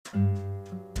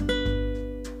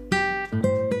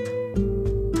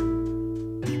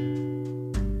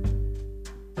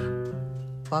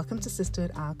Welcome to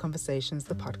Sisterhood Our Conversations,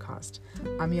 the podcast.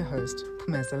 I'm your host,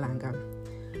 Phumeza Langa.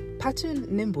 Phathu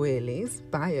Nimbwele's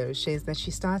bio shares that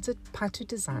she started Phathu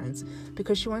Designs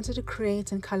because she wanted to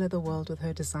create and color the world with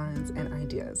her designs and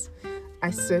ideas. I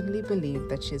certainly believe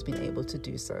that she has been able to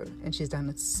do so, and she's done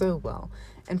it so well.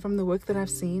 And from the work that I've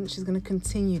seen, she's going to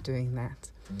continue doing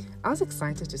that. I was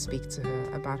excited to speak to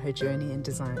her about her journey in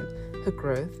design, her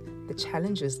growth, the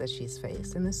challenges that she's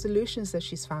faced, and the solutions that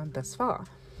she's found thus far,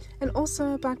 and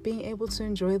also about being able to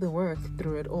enjoy the work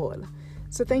through it all.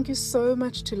 So thank you so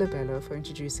much to Labello for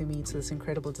introducing me to this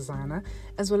incredible designer,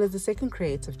 as well as the second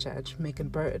creative judge, Megan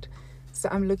Bird. So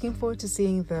I'm looking forward to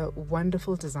seeing the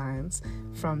wonderful designs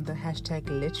from the hashtag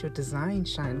Let Your Design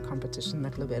Shine competition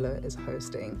that Labello is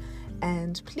hosting.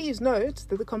 And please note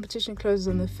that the competition closes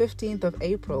on the 15th of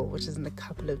April, which is in a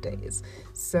couple of days.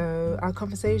 So our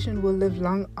conversation will live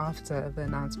long after the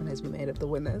announcement has been made of the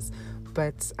winners.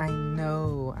 But I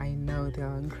know there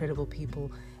are incredible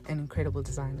people and incredible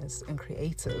designers and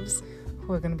creatives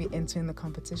who are going to be entering the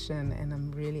competition, and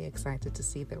I'm really excited to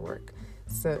see their work.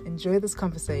 So enjoy this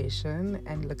conversation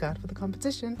and look out for the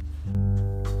competition.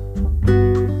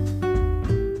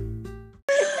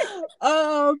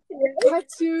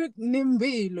 Phathu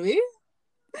Nimbwele.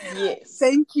 Yes.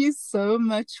 Thank you so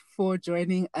much for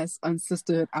joining us on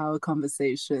Sisterhood Our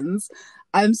Conversations.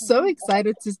 I'm so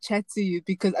excited to chat to you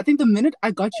because I think the minute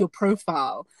I got your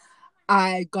profile,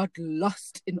 I got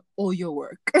lost in all your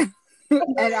work. And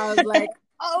I was like,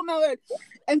 oh my word.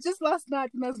 And just last night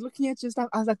when I was looking at your stuff,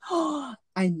 I was like, oh,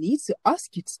 I need to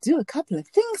ask you to do a couple of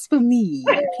things for me.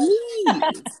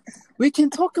 Please. We can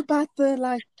talk about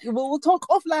we'll talk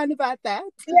offline about that.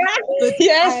 Yeah. But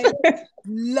Yes. I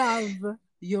love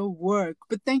your work.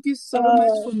 But thank you so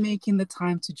much for making the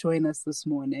time to join us this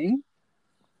morning.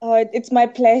 Oh, it's my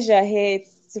pleasure. Hey,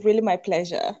 it's really my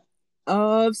pleasure.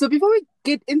 So before we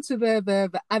get into the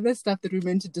other stuff that we're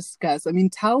meant to discuss, I mean,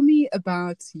 tell me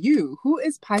about you. Who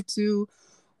is Phathu?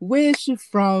 Where is she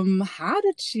from? How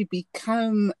did she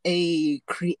become a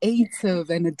creative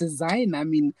and a designer? I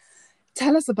mean,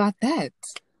 tell us about that.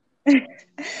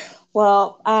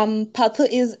 Well, Phathu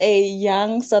is a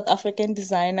young South African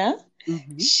designer.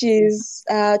 Mm-hmm. She's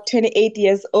 28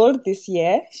 years old this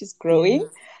year. She's growing.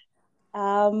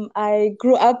 I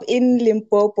grew up in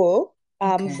Limpopo,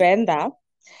 Venda.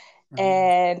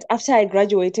 And after I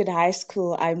graduated high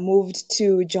school, I moved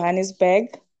to Johannesburg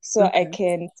so I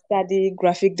can study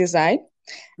graphic design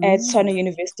at Tshwane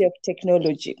University of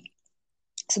Technology.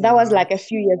 So that was like a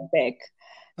few years back.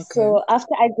 So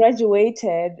after I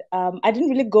graduated, I didn't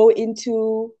really go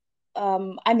into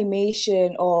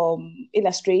animation or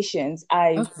illustrations.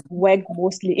 I worked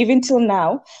mostly, even till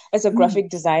now, as a graphic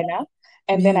designer.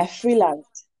 And then I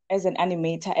freelanced as an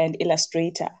animator and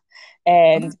illustrator.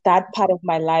 And that part of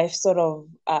my life sort of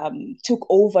took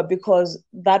over because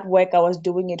that work I was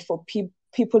doing it for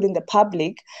people in the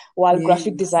public, while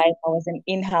graphic design, I was an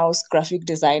in-house graphic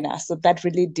designer. So that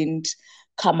really didn't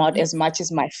come out as much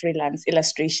as my freelance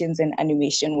illustrations and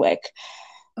animation work.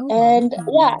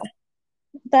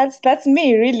 That's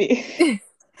me really.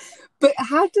 But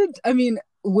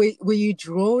were you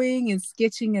drawing and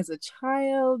sketching as a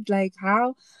child?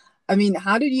 How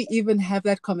did you even have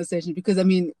that conversation? Because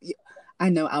I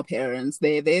know our parents,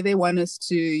 they want us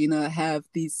to, have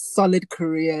these solid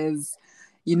careers.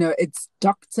 It's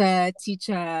doctor,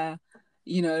 teacher,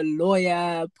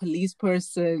 lawyer, police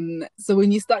person. So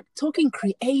when you start talking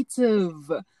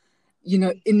creative,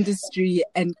 industry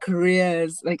and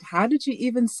careers, how did you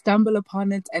even stumble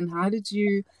upon it? And how did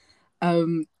you,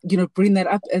 bring that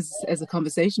up as a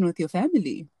conversation with your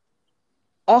family?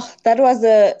 Oh, that was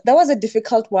a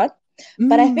difficult one.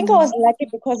 But I think I was lucky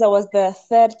because I was the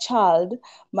third child.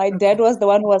 My dad was the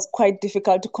one who was quite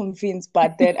difficult to convince.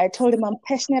 But then I told him I'm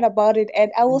passionate about it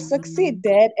and I will succeed,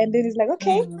 Dad. And then he's like,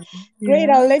 okay, great,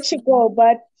 I'll let you go.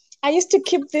 But I used to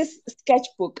keep this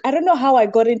sketchbook. I don't know how I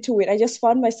got into it. I just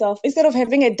found myself, instead of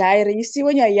having a diary, you see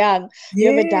when you're young, you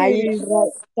have a diary,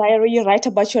 you write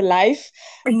about your life.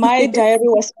 My diary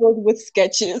was filled with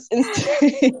sketches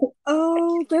instead.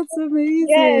 Oh, that's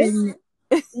amazing.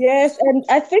 Yes, and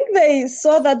I think they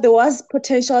saw that there was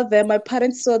potential there. My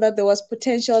parents saw that there was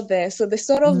potential there. So they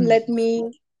sort of let me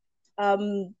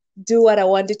do what I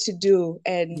wanted to do.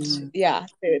 And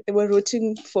they were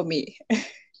rooting for me.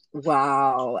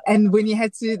 Wow. And when you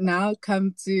had to now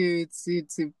come to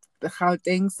the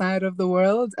Gauteng side of the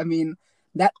world,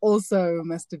 that also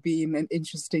must have been an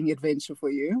interesting adventure for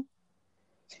you.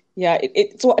 Yeah,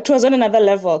 it was on another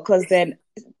level because then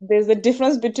there's a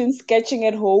difference between sketching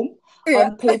at home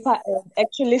on paper and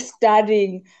actually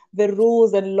studying the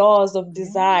rules and laws of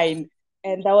design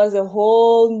And that was a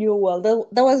whole new world.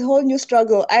 That was a whole new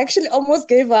struggle. I actually almost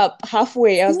gave up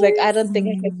halfway. I was like, I don't think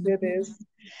I can Seriously? do this.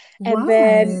 And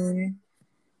then, Why?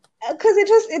 because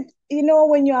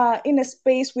when you are in a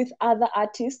space with other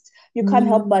artists, you can't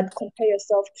help Mm, but compare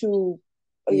yourself to,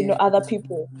 yeah. other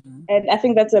people. And I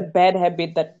think that's a bad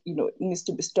habit that, needs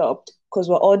to be stopped because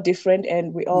we're all different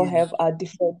and we all Yeah. have our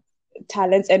different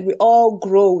talents and we all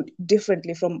grow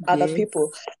differently from other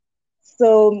people. Yes.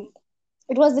 So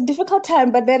it was a difficult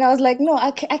time, but then I was like, no,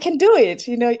 I can do it.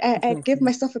 I gave Exactly.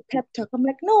 myself a pep talk. I'm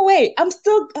like, no way, I'm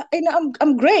still,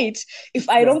 I'm great. If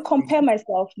I don't Exactly. compare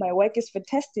myself, my work is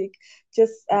fantastic.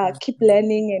 Just keep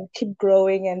learning and keep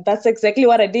growing. And that's exactly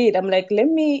what I did. I'm like, let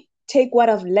me take what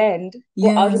I've learned,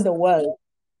 go out in Yeah. the world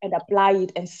and apply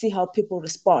it and see how people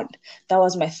respond. That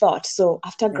was my thought. So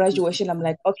after That's graduation, I'm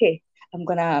like, okay, I'm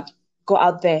gonna go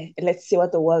out there and let's see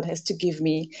what the world has to give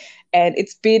me. And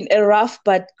it's been a rough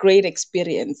but great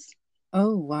experience.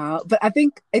 Oh wow. But I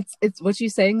think it's what you're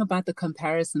saying about the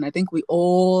comparison. I think we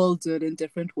all do it in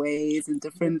different ways, in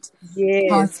different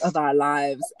parts of Yes, our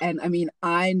lives. And I mean,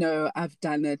 I know I've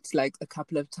done it like a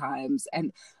couple of times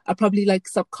and I probably like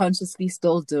subconsciously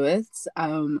still do it.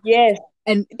 yes,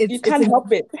 And you it's can't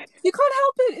help it. you can't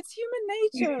help it. It's human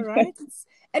nature, right?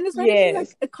 It's not even like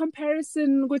Yes, a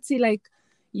comparison, would say like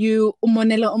you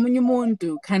umonela omunye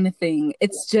umuntu kind of thing.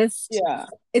 It's just yeah,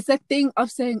 it's that thing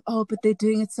of saying, oh, but they're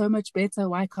doing it so much better.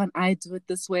 Why can't I do it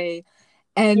this way?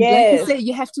 And like you yes. say,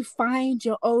 you have to find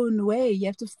your own way. You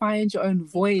have to find your own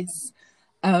voice,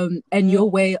 and Mm, your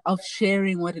way of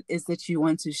sharing what it is that you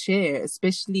want to share,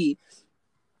 especially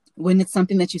when it's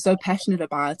something that you're so passionate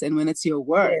about and when it's your yes,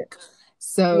 work.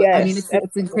 So, I mean, yes,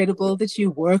 it's incredible that you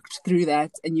worked through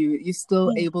that and you're still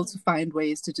absolutely. able to find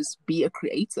ways to just be a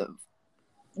creative.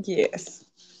 Yes,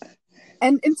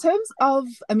 And in terms of,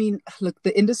 I mean, look,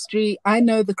 the industry, I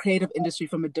know the creative industry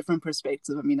from a different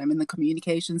perspective. I mean, I'm in the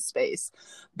communication space,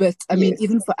 but I mean, yes,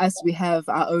 even for us, we have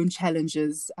our own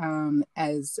challenges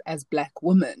as Black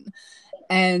women.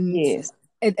 And yes,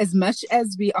 as much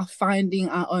as we are finding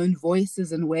our own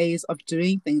voices and ways of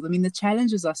doing things, I mean, the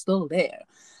challenges are still there.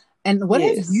 And what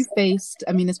have you yes. faced?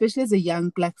 I mean, especially as a young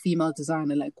Black female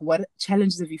designer, like what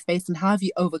challenges have you faced and how have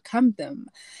you overcome them?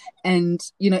 And,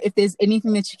 if there's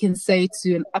anything that you can say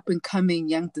to an up and coming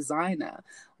young designer,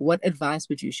 what advice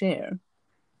would you share?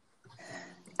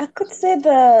 I could say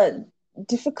the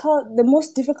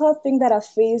most difficult thing that I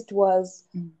faced was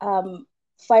Mm,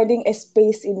 finding a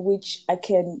space in which I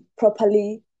can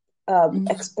properly mm,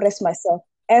 express myself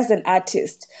as an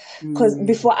artist. Because mm,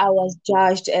 before I was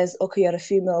judged as, okay, you're a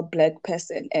female Black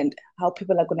person, and how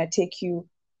people are going to take you.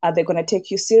 Are they going to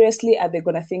take you seriously? Are they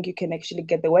going to think you can actually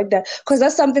get the work done? Because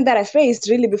that's something that I faced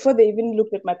really before they even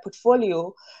looked at my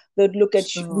portfolio. They'd look at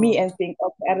me sure. and think,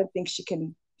 okay, I don't think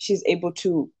she's able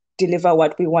to deliver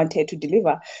what we want her to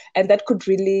deliver. And that could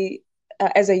really,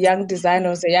 as a young designer,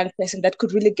 as a young person, that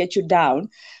could really get you down.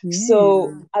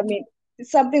 So, Yeah. I mean, it's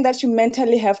something that you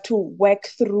mentally have to work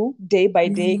through day by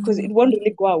day because it Mm, won't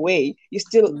really go away. You're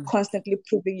still mm, constantly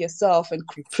proving yourself and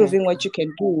proving exactly. what you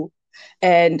can do.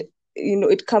 And,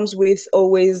 it comes with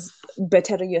always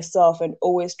bettering yourself and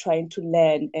always trying to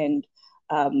learn and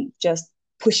just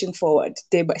pushing forward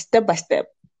day by step by step.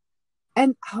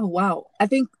 And oh wow, I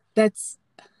think that's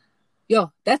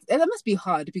yo, that must be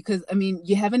hard because I mean,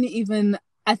 you haven't even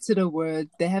uttered a word.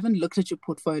 They haven't looked at your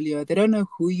portfolio. They don't know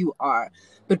who you are.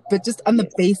 But just on the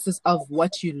Yes. basis of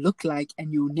what you look like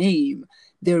and your name,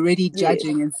 they're already Yes.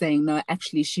 judging and saying, no,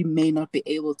 actually, she may not be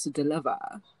able to deliver.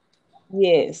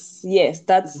 Yes, yes,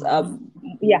 that's Wow.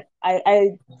 yeah,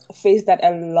 I face that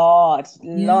a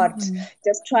Yeah. lot.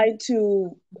 Just trying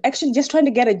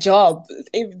to get a job,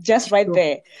 just right Sure.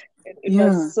 there. It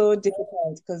was Yeah. so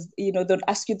difficult because they'd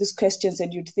ask you these questions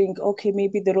and you'd think, okay,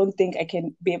 maybe they don't think I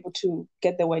can be able to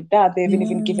get the work done. They haven't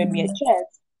even given me a Yeah.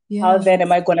 chance. How Yeah. then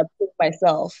am I gonna prove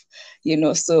myself?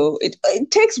 So it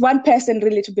takes one person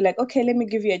really to be like, okay, let me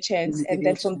give you a Let chance, me give and you a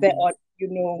then from there on,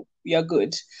 chance. you're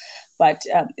good. But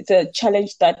it's a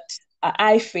challenge that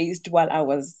I faced while I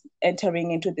was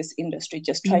entering into this industry,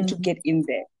 just trying Yeah. to get in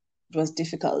there. It was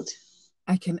difficult.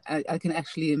 I can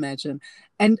actually imagine.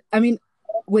 And I mean,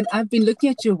 when I've been looking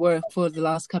at your work for the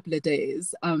last couple of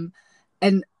days,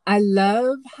 and I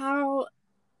love how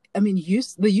I mean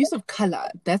the use of color,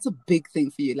 that's a big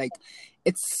thing for you. Like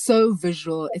it's so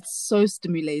visual, it's so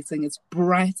stimulating, it's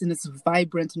bright and it's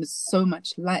vibrant and it's so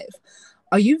much life.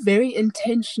 Are you very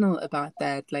intentional about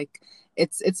that? Like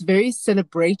it's very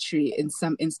celebratory in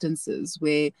some instances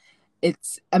where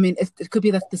it's I mean it could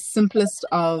be like the simplest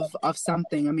of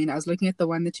something. I mean, I was looking at the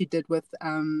one that you did with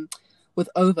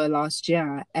Over last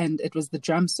year and it was the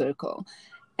drum circle.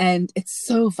 and it's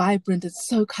so vibrant, it's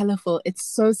so colorful, it's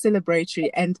so celebratory.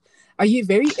 And are you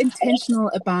very intentional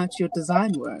about your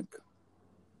design work?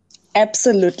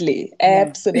 Absolutely. Yeah.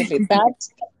 Absolutely. That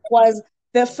was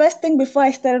the first thing before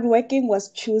I started working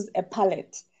was choose a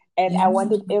palette. And I Yeah.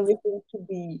 wanted everything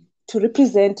to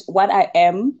represent what I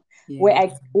am,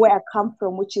 Yeah. where I come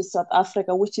from, which is South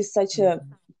Africa, which is such a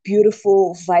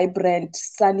beautiful, vibrant,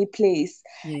 sunny place.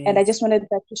 And I Yes. just wanted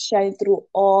that to shine through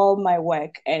all my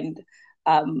work. And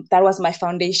that was my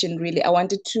foundation, really. I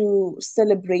wanted to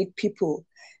celebrate people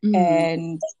Mm.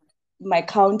 and my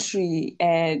country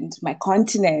and my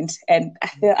continent. And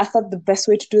I thought the best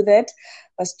way to do that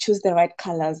was choose the right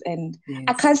colors. And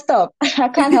I Yes. can't stop. I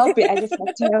can't help it. I just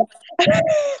have to.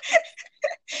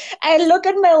 I look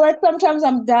at my work. Sometimes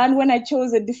I'm done when I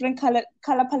chose a different color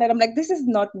palette. I'm like, this is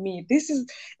not me.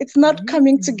 It's not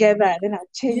coming Amazing. together. Then I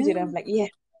change it. Yeah. I'm like, yeah,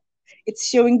 it's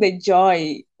showing the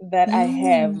joy that I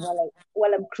have Mm.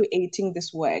 while I'm creating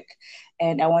this work.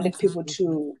 And I wanted That's people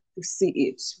incredible. to see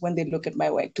it when they look at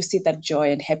my work, to see that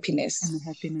joy and happiness. And the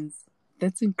happiness.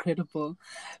 That's incredible.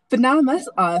 But now I must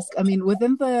ask, I mean,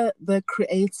 within the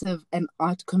creative and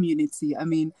art community, I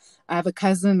mean, I have a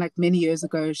cousin like many years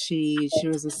ago, she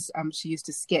was she used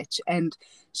to sketch, and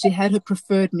she had her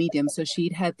preferred medium. So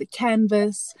she'd had the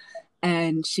canvas,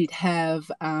 and she'd have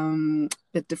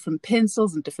the different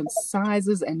pencils and different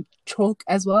sizes, and chalk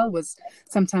as well was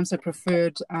sometimes her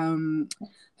preferred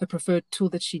tool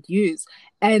that she'd use.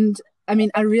 And I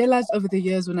mean, I realized over the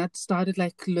years when I started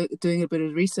like doing a bit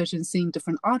of research and seeing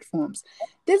different art forms,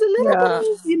 there's a little bit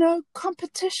Yeah. of,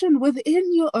 competition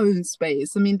within your own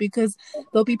space. I mean, because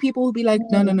there'll be people who'll be like,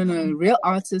 no, no, Mm. no, no, real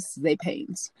artists, they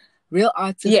paint. Real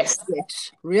artists Yes.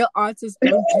 sketch. Real artists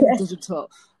don't do digital.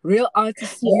 Real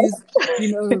artists use, you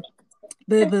know,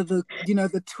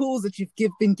 the tools that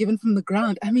been given from the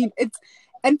ground. I mean,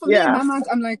 and for me in Yeah. my mind,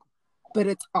 I'm like, but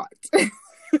it's art.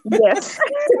 Yes.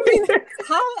 I mean,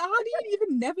 how do you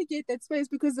even navigate that space?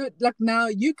 Because like now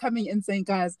you coming and saying,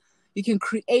 guys, you can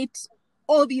create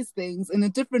all these things in a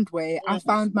different way. I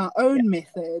found my Yeah. own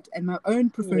method and my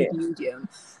own preferred Yes. medium.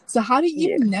 So how do you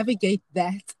Yes. even navigate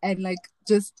that and like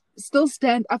just still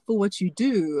stand up for what you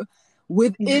do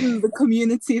within the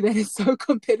community that is so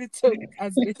competitive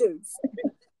as it is?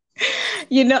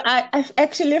 I've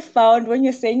actually found when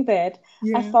you're saying that,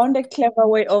 I Yeah. found a clever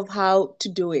way of how to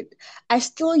do it. I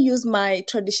still use my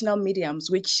traditional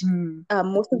mediums, which Mm,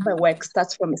 most of my work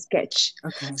starts from a sketch.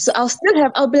 okay. So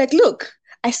I'll be like, look,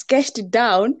 I sketched it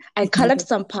down, I colored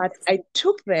some parts, I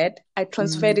took that, I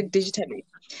transferred Mm, it digitally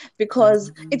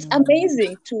because it's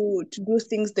amazing to do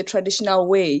things the traditional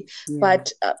way, yeah.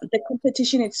 but the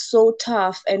competition is so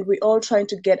tough, and we're all trying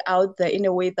to get out there in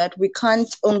a way that we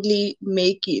can't only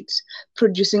make it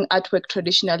producing artwork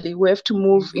traditionally. We have to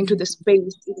move into the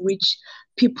space in which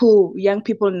young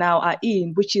people now are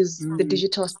in, which is the Mm.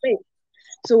 digital space.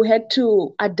 So we had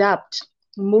to adapt,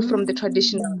 move from the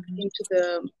traditional Mm. into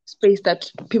the space that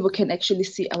people can actually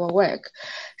see our work.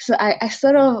 So I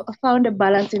sort of found a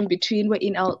balance in between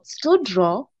wherein I'll still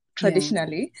draw Yeah.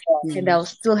 traditionally and Yeah. I'll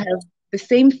still have the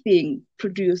same thing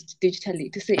produced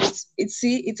digitally to say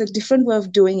it's a different way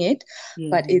of doing it,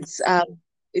 but Yes.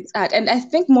 it's art. And I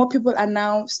think more people are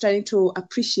now starting to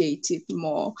appreciate it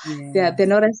more. They're Yes.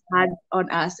 not as hard on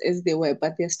us as they were,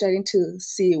 but they're starting to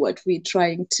see what we're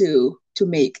trying to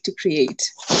make, to create.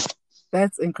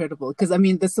 That's incredible. Because I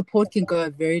mean, the support can go a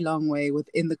very long way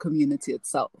within the community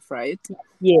itself, right?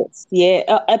 Yes,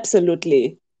 yeah,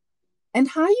 absolutely. And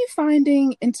how are you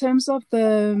finding in terms of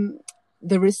the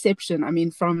reception? I mean,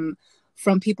 from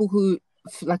people who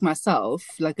like myself,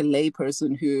 like a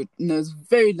layperson who knows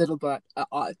very little about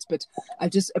art, but I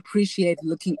just appreciate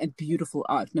looking at beautiful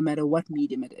art, no matter what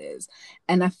medium it is.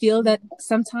 And I feel that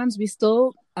sometimes we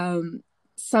still,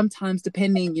 sometimes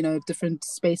depending, different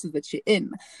spaces that you're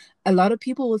in, a lot of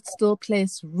people will still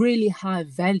place really high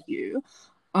value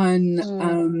on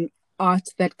Mm. art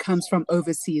that comes from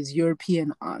overseas,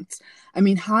 European art. I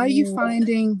mean, how are you Mm.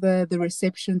 finding the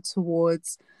reception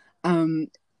towards um,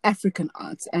 African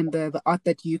art and the art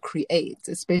that you create,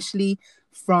 especially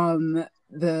from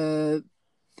the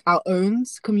our own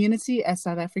community as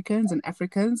South Africans and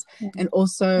Africans, and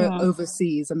also Mm.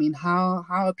 overseas? I mean, how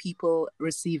are people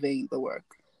receiving the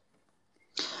work?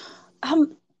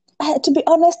 Um, to be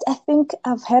honest, I think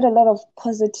I've had a lot of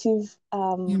positive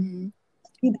Mm-hmm.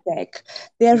 feedback.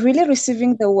 They are really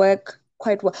receiving the work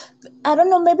quite well. I don't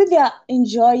know, maybe they are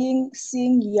enjoying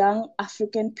seeing young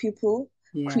African people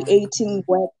Yeah. creating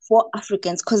work for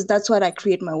Africans, because that's what I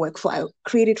create my work for. I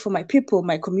create it for my people,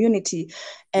 my community,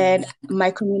 and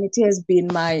my community has been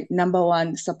my number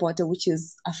one supporter, which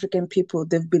is African people.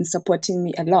 They've been supporting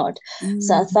me a lot.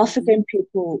 South African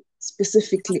people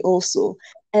specifically also.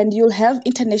 And you'll have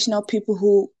international people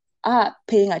who are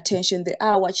paying attention, they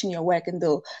are watching your work, and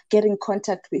they'll get in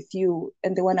contact with you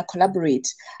and they want to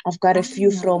collaborate. I've got a few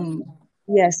from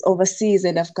overseas,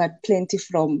 and I've got plenty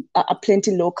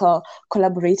local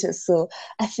collaborators. So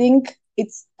I think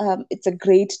it's a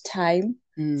great time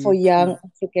for young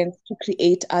Africans to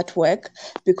create artwork,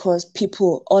 because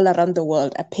people all around the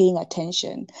world are paying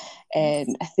attention,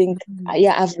 and I think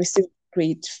I've received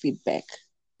great feedback.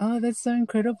 Oh, that's so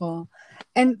incredible.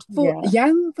 And for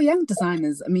young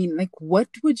designers, I mean, like what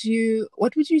would you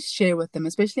share with them,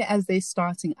 especially as they're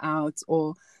starting out,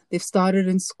 or they've started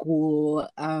in school,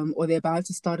 or they're about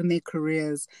to start in their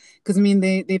careers? Because I mean,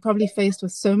 they're probably faced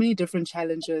with so many different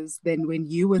challenges than when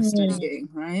you were studying,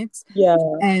 right? Yeah.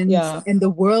 And the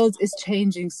world is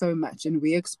changing so much, and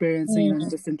we're experiencing it on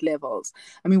different levels.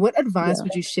 I mean, what advice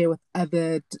would you share with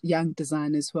other young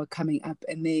designers who are coming up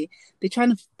and they're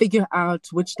trying to figure out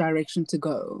which direction to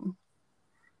go?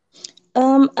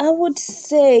 I would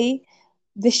say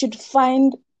they should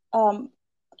find,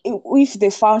 if they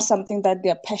found something that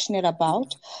they're passionate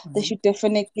about, they should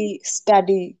definitely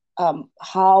study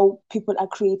how people are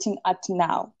creating art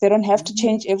now. They don't have to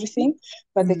change everything,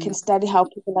 but they can study how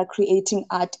people are creating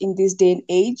art in this day and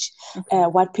age,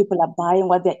 what people are buying,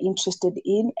 what they're interested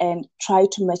in, and try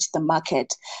to match the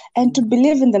market, and to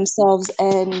believe in themselves.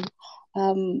 And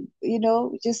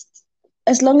just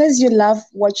as long as you love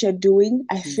what you're doing,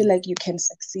 I feel like you can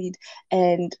succeed.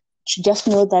 And just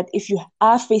know that if you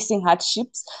are facing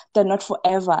hardships, they're not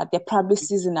forever. They're probably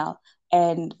seasonal.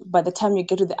 And by the time you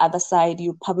get to the other side,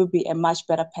 you'll probably be a much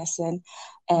better person.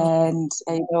 And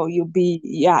you'll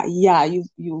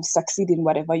succeed in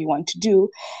whatever you want to do.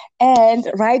 And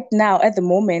right now, at the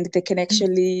moment, they can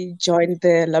actually join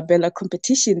the Labella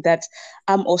competition that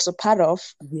I'm also part of.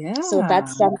 Yeah. So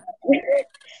that's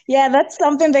that's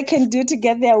something they can do to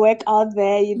get their work out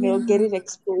there, get it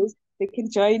exposed. They can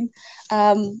join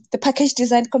the package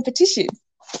design competition.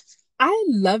 I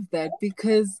love that,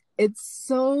 because it's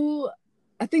so,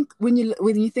 I think when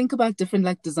you think about different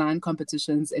like design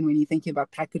competitions, and when you're thinking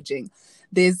about packaging,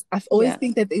 I've always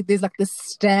think that there's like the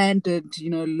standard,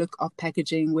 look of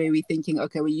packaging, where we're thinking,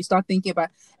 okay, when you start thinking about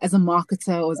as a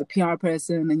marketer or as a PR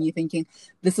person, and you're thinking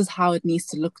this is how it needs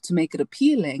to look to make it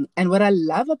appealing. And what I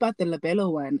love about the Labella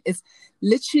one is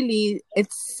literally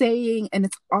it's saying, and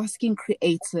it's asking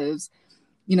creatives,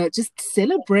 just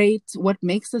celebrate what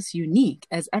makes us unique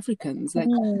as Africans, like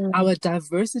our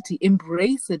diversity,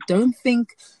 embrace it. Don't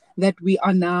think that we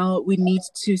need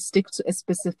to stick to a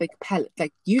specific palette.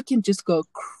 Like, you can just go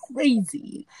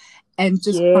crazy and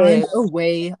just find a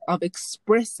way of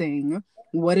expressing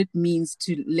what it means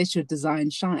to let your design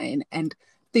shine, and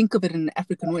think of it in an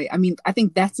African way. I mean, I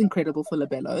think that's incredible for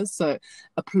Labella. So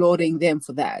applauding them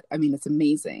for that. I mean, it's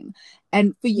amazing.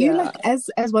 And for you, like as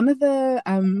one of the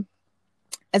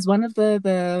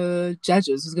the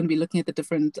judges who's going to be looking at the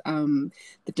different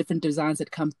designs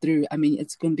that come through, I mean,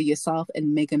 it's going to be yourself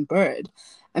and Megan Bird.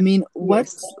 I mean, what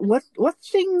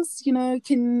things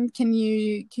can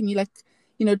you like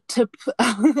tip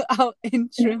our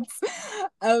entrance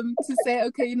to say,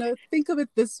 okay, think of it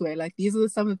this way, like these are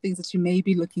some of the things that you may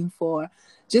be looking for,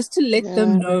 just to let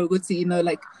them know,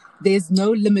 like there's no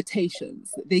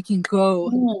limitations. They can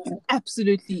go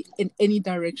absolutely in any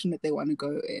direction that they want to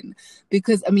go in,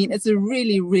 because I mean, it's a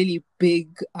really, really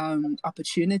big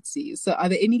opportunity. So are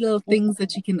there any little things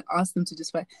that you can ask them to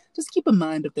just keep in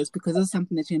mind of this, because it's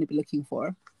something that you're going to be looking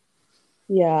for?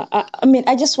 Yeah, I mean,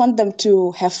 I just want them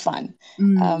to have fun.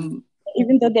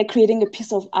 Even though they're creating a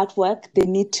piece of artwork, they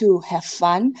need to have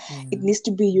fun. It needs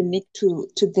to be unique to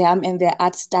them and their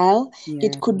art style.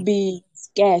 It could be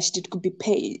sketched, it could be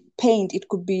paint, it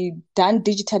could be done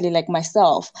digitally like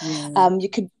myself. You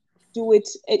could do it,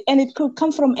 and it could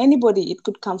come from anybody. It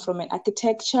could come from an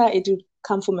architecture, it would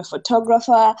come from a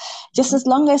photographer, just as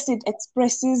long as it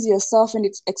expresses yourself and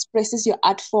it expresses your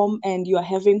art form and you're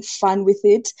having fun with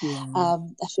it. I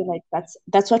feel like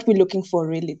that's what we're looking for,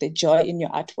 really, the joy in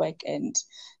your artwork and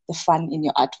the fun in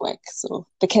your artwork. So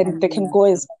they can go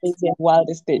as crazy and wild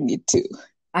as they need to.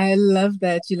 I love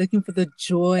that you're looking for the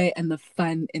joy and the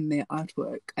fun in their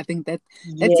artwork. I think that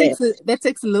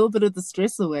takes a little bit of the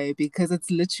stress away, because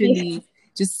it's literally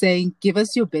just saying, give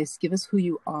us your best, give us who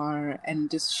you are, and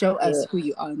just show us who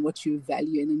you are and what you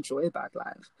value and enjoy about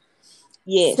life.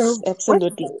 Yes, so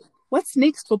absolutely. What's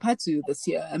next for Patu this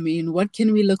year? I mean, what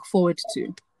can we look forward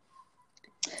to?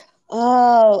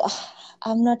 Oh,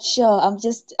 I'm not sure. I'm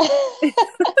just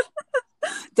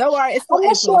Don't worry, it's still I'm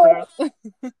not April, sure. girl.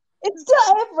 It's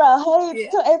still April. Hey, it's Yeah.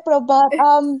 still April, but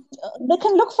they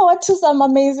can look forward to some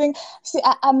amazing. See,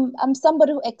 I'm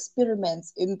somebody who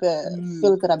experiments in the Mm,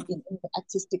 field that I'm in the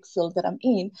artistic field that I'm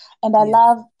in, and I yeah.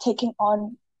 love taking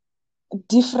on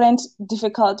different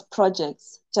difficult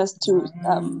projects just to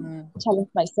Ah, challenge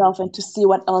myself and to see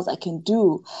what else I can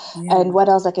do yeah. and what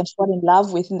else I can fall in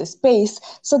love with in the space.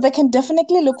 So they can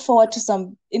definitely look forward to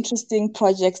some interesting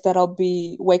projects that I'll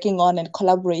be working on and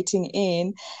collaborating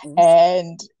in. Awesome.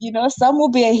 And some will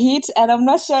be a hit, and I'm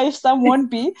not sure if some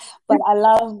won't be, but I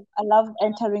love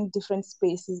entering different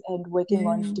spaces and working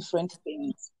on Yeah. different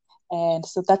things. And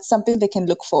so that's something they can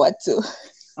look forward to.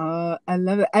 I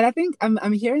love it. And I think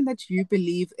I'm hearing that you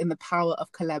believe in the power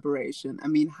of collaboration. I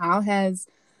mean, how have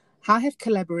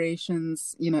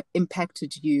collaborations,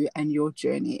 impacted you and your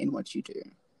journey in what you do?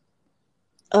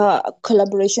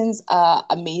 Collaborations are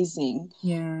amazing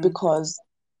Yeah. because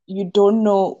you don't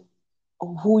know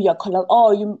who you're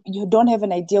or you don't have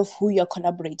an idea of who you're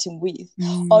collaborating with,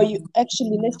 or you Mm,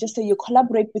 actually, let's just say, you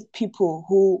collaborate with people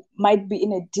who might be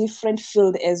in a different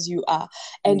field as you are,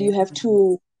 and yeah. you have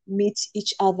to meet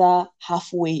each other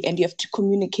halfway, and you have to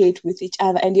communicate with each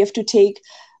other, and you have to take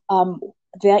um,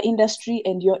 their industry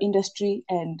and your industry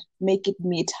and make it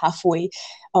meet halfway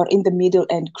or in the middle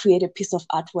and create a piece of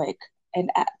artwork. And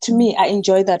to me, I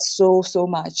enjoy that so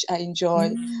much. I enjoy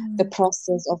the Yeah.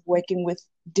 process of working with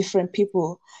different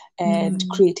people and Mm.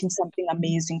 creating something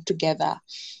amazing together.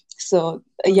 So,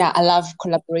 yeah, I love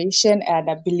collaboration and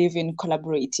I believe in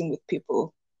collaborating with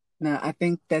people. No, I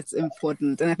think that's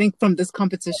important. And I think from this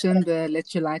competition, the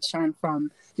Let Your Light Shine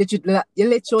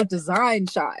let your design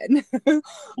shine from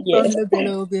Yes,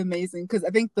 Labella will be amazing. Because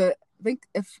I think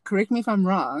if correct me if I'm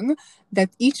wrong, that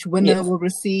each winner yes, will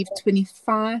receive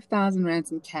 25,000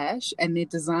 rands in cash and their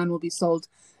design will be sold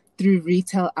through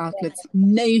retail outlets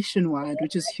nationwide,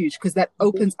 which is huge because that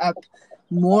opens up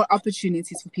more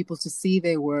opportunities for people to see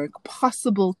their work,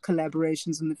 possible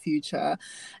collaborations in the future,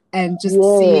 and just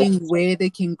seeing yes. where they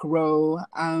can grow.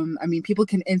 I mean, people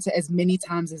can enter as many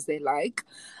times as they like.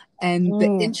 And the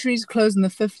Mm, entries close on the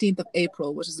 15th of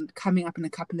April, which is coming up in a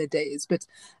couple of days. But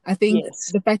I think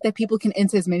yes. the fact that people can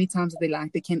enter as many times as they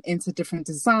like, they can enter different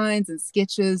designs and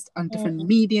sketches on different Mm,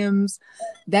 mediums,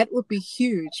 that would be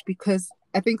huge because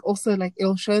I think also like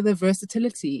it'll show the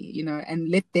versatility, and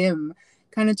let them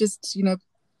kind of just,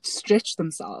 stretch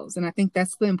themselves. And I think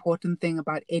that's the important thing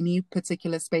about any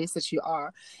particular space that you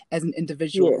are as an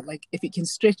individual. yes, Like if you can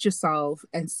stretch yourself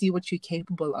and see what you're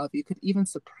capable of, you could even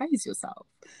surprise yourself,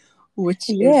 which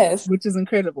is yes. which is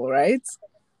incredible, right?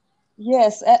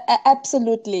 Yes,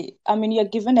 absolutely. I mean, you're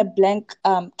given a blank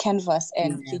canvas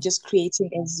and Yeah. you're just creating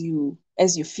as you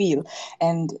feel.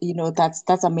 And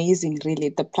that's amazing, really.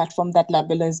 The platform that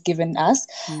Labella has given us,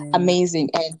 Yeah.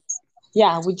 amazing. And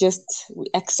yeah, we're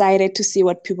excited to see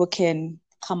what people can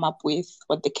come up with,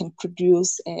 what they can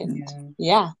produce, and Yeah.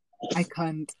 yeah.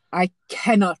 I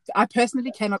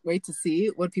personally cannot wait to see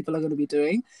what people are going to be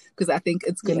doing because I think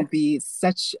it's going to Yeah. be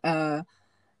such an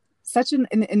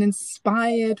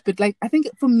inspired, but like I think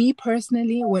for me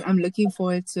personally what I'm looking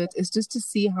forward to it is just to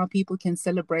see how people can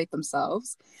celebrate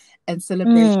themselves and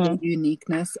celebrate their Mm,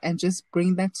 uniqueness and just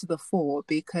bring that to the fore.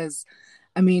 Because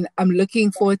I mean, I'm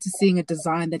looking forward to seeing a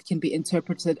design that can be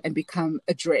interpreted and become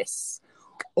a dress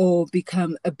or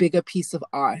become a bigger piece of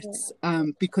art,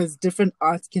 because different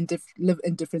art can live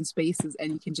in different spaces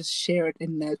and you can just share it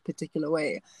in that particular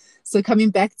way. So coming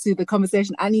back to the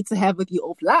conversation I need to have with you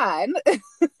offline,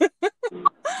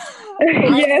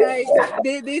 I'm yes.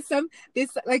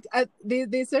 like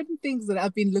there's certain things that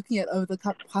I've been looking at over the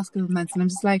past couple of months, and I'm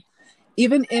just like,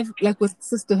 even if like with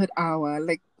Sisterhood Hour,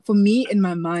 like for me in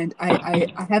my mind, I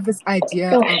have this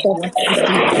idea Oh, of sure. what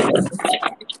Sisterhood Hour looks like.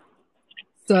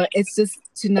 So it's just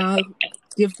to now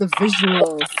give the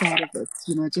visual side of it,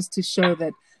 just to show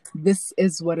that this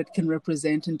is what it can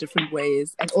represent in different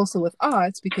ways. And also with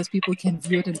art, because people can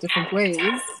view it in different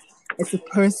ways, it's a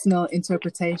personal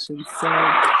interpretation. So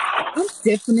I'm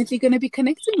definitely going to be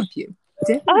connecting with you.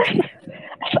 Definitely. Awesome.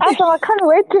 Awesome. I can't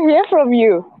wait to hear from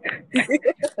you.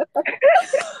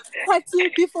 Patu,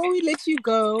 before we let you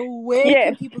go, where can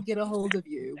Yes. people get a hold of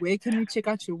you? Where can we check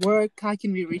out your work? How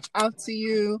can we reach out to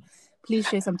you? Please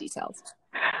share some details.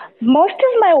 Most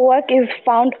of my work is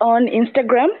found on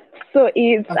Instagram. So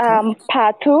it's Okay.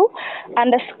 Patu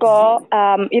underscore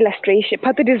illustration,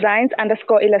 Patu designs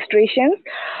underscore illustrations.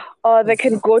 Or they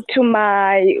can go to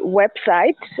my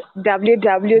website,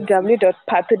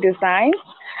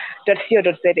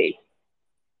 www.patudesigns.co.za.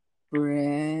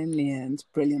 Brilliant.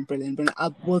 I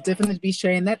will definitely be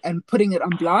sharing that and putting it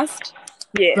on blast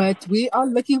Yes. But we are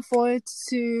looking forward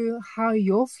to how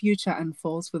your future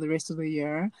unfolds for the rest of the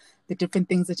year, the different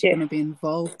things that you're going to be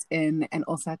involved in. And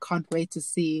also, I can't wait to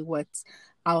see what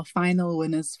our final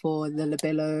winners for the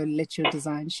Labello Let Your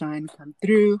Design Shine come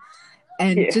through.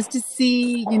 And just to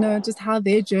see, just how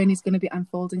their journey is going to be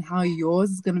unfolding, how yours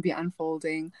is going to be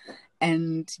unfolding.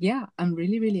 And yeah, I'm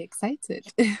really, really excited.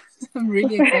 I'm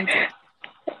really excited.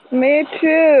 Me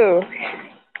too.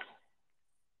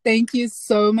 Thank you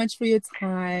so much for your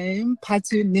time,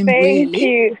 Patu Nimbweli. Thank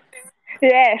you.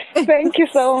 Yes, thank you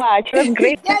so much. It was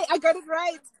great. Yay, I got it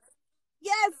right.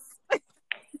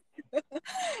 Yes.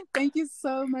 Thank you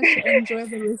so much. Enjoy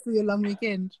the rest of your long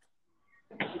weekend.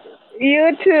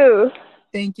 You too.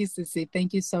 Thank you, Sissy.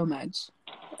 Thank you so much.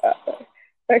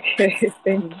 Okay,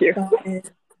 thank you. Bye.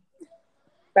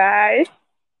 Bye.